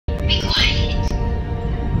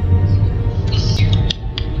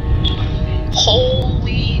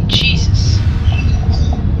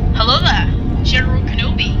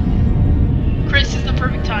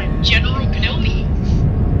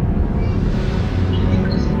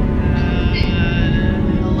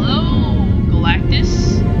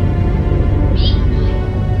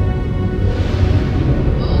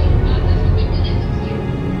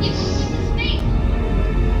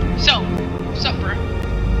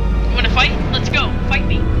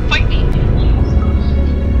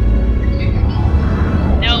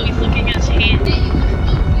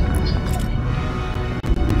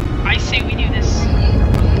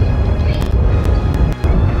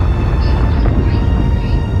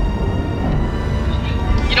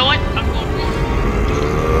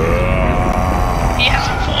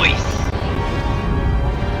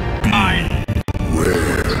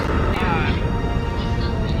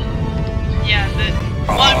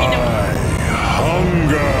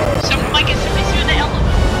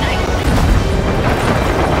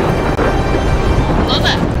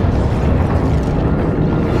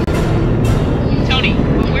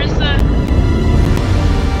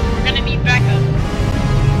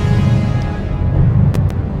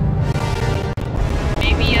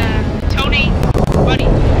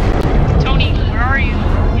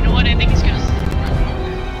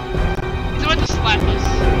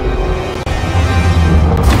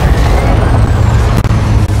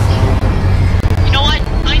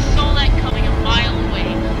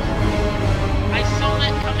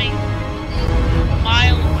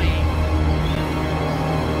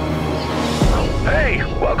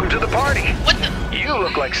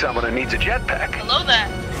look like someone who needs a jetpack. Hello there.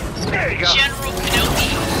 There you go. General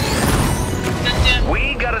Kenobi.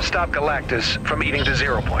 We gotta stop Galactus from eating the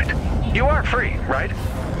 0 point. You are free, right?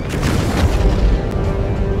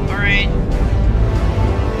 Alright.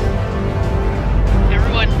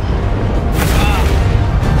 Everyone.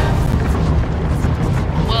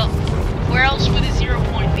 Well, where else would a 0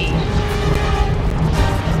 point be?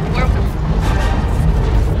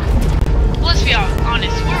 Let's be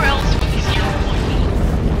honest, where else would the 0 point be?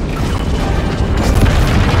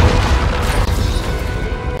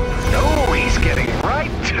 Oh, he's getting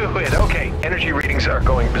right to it. Okay, energy readings are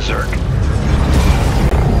going berserk.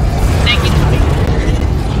 Thank you, Tony.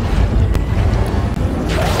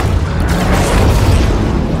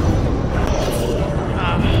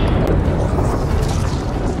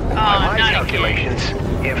 By my calculations,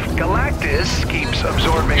 if Galactus keeps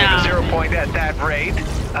absorbing the 0 point at that rate,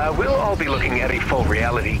 we'll all be looking at a full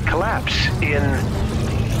reality collapse in...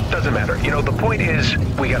 Doesn't matter. You know, the point is,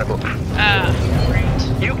 we gotta move. Great.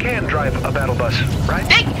 You can drive a battle bus, right?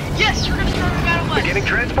 Yes, you're gonna drive a battle bus. Beginning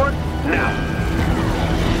transport? Now.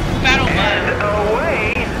 Battle bus. And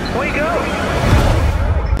away we go.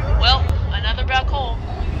 Well, another black hole.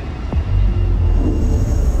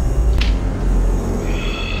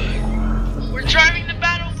 We're driving the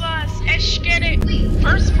battle bus. Esh, get it.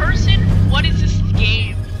 First person? What is this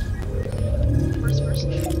game? First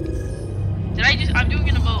person. I'm doing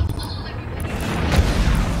an emote.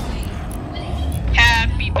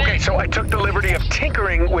 Happy birthday. Okay, so I took the liberty of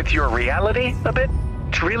tinkering with your reality a bit.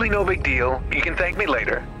 It's really no big deal. You can thank me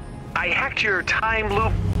later. I hacked your time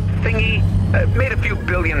loop thingy, made a few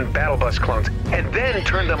billion battle bus clones, and then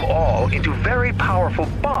turned them all into very powerful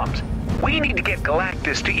bombs. We need to get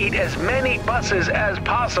Galactus to eat as many buses as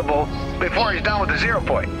possible before he's done with the 0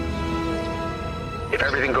 point. If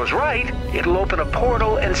everything goes right, it'll open a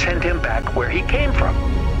portal and send him back where he came from.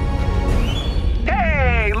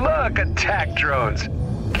 Hey, look, attack drones.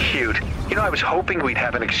 Cute. You know, I was hoping we'd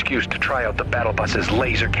have an excuse to try out the battle bus's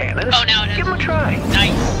laser cannons. Oh, no, Give them a try.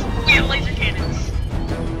 Nice. We have laser cannons.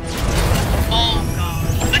 Oh,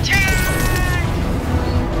 God. Attack!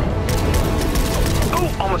 Oh,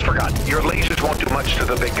 almost forgot. Your lasers won't do much to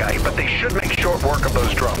the big guy, but they should make short work of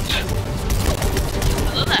those drones.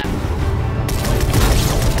 I love that.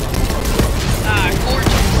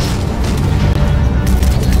 Gorgeous.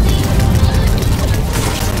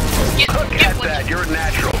 Look at that, you're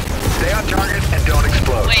natural. Stay on target and don't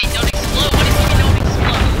explode. Wait, don't explode? What do you mean don't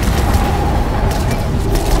explode?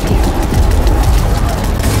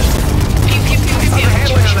 Pew, pew, pew, pew, pew. The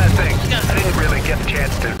handling on that thing, I didn't really get the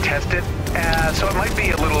chance to test it, so it might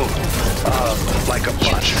be a little, like a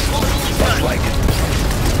bus. Bus-like.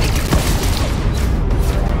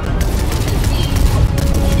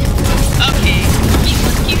 Okay,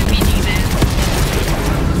 let's keep it PG then.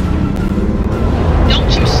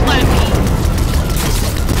 Don't you slap me.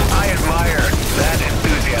 I admire that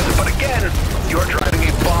enthusiasm, but again, you're driving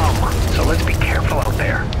a bomb, so let's be careful out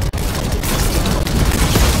there.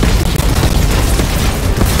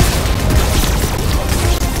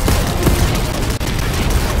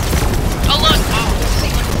 Oh look!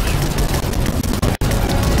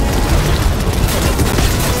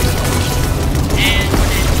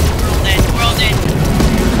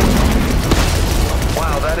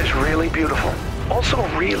 Wow, that is really beautiful. Also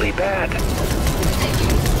really bad.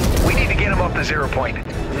 We need to get him off the 0 point.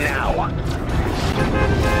 Now.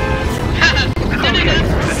 Okay,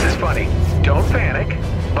 this is funny. Don't panic,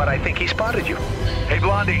 but I think he spotted you. Hey,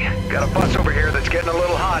 Blondie, got a bus over here that's getting a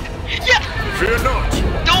little hot. Yeah! Fear not!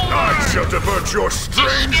 Don't I shall divert your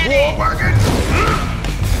strange war wagon!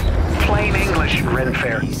 Plain English,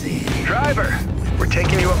 Renfair. Driver, we're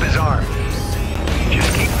taking you up his arm.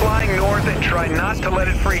 Just keep flying north and try not to let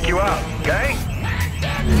it freak you out, okay?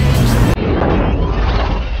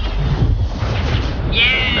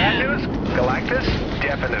 Yeah! Bad news? Galactus?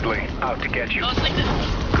 Definitely out to get you. Oh, it's like this.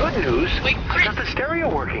 Good news? Wait, I Chris. got the stereo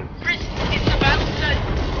working. Chris, it's the battle set.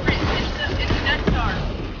 Chris, it's the Death Star.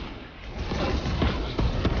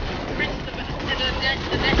 Chris, the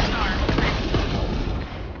Death Star. Chris.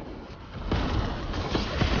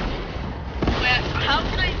 Wait, how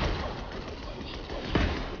can I...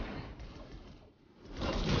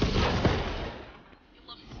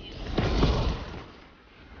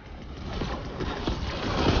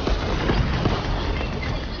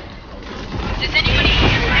 Does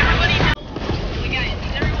everybody know? Wait, guys,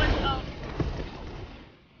 does everyone,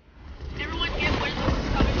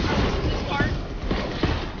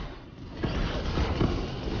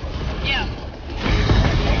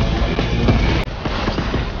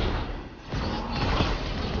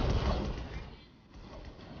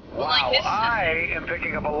 I am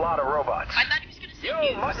picking up a lot of robots. I thought he was gonna say Yo,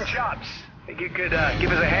 news. mutton chops. Think you could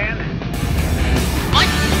give us a hand?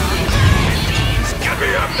 Get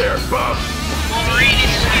me up there, bub! Wolverine is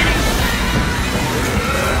skinny.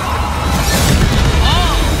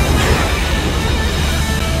 Oh!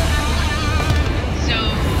 So,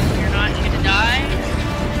 you're not gonna die?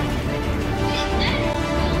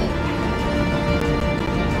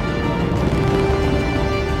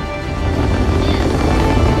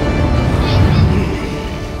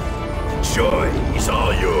 Joy is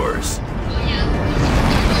all yours.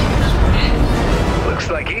 Looks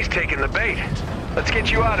like he's taking the bait. Let's get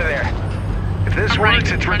you out of there. If this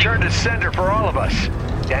works, it's return to sender for all of us.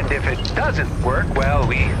 And if it doesn't work, well,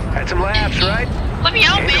 we had some laughs, right? Let me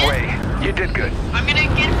out, Either man. way, you did good. I'm gonna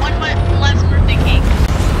get one last birthday cake.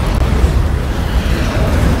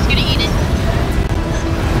 Just gonna eat it.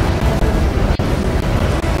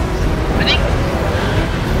 I think.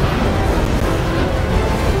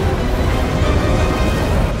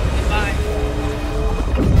 Goodbye.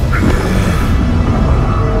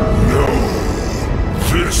 No,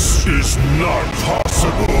 this is not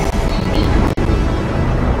possible.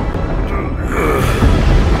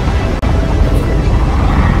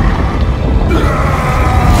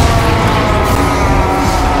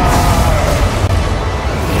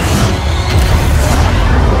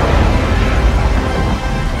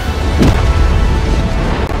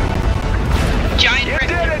 Giant You red.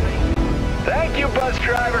 did it! Thank you, bus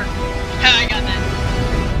driver. I got that.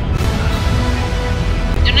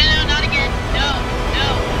 No, no, no, not again. No, no.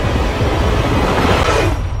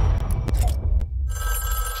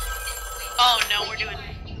 Oh no, we're doing.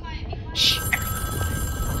 Shh.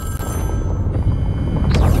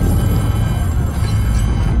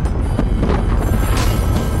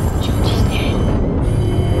 George is dead.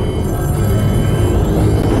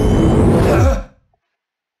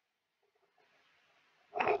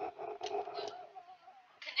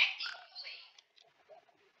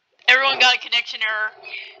 Everyone got a connection error.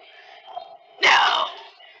 No!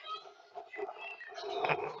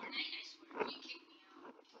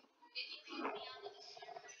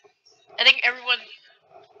 I think everyone.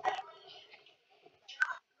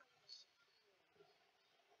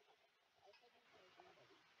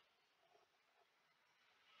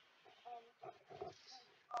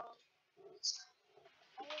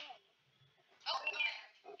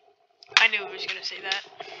 I knew he was gonna say that.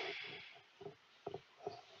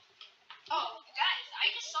 Oh, guys, I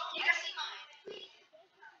just saw mine.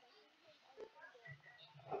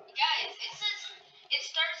 Guys, it says it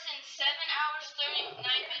starts in 7 hours 39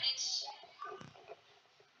 minutes.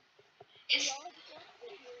 It's 7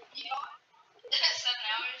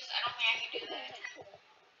 hours. I don't think I can do that.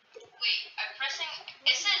 Wait, I'm pressing.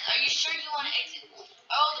 It says, "Are you sure you want to exit?"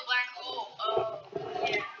 Oh, the black hole. Oh,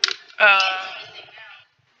 yeah. Anything now.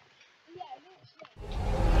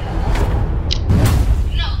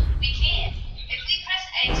 No, we can't. If we press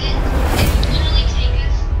exit, it will literally take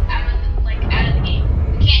us out of the game.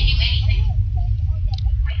 We can't do anything.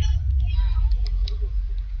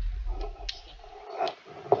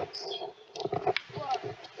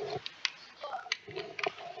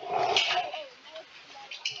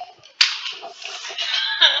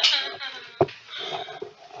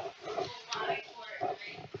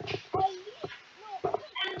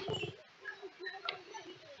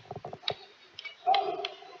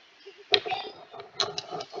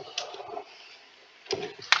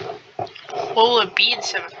 What will it be in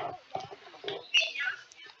 7?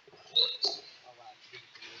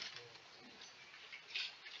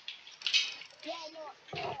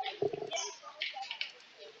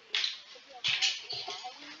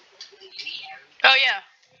 Oh yeah.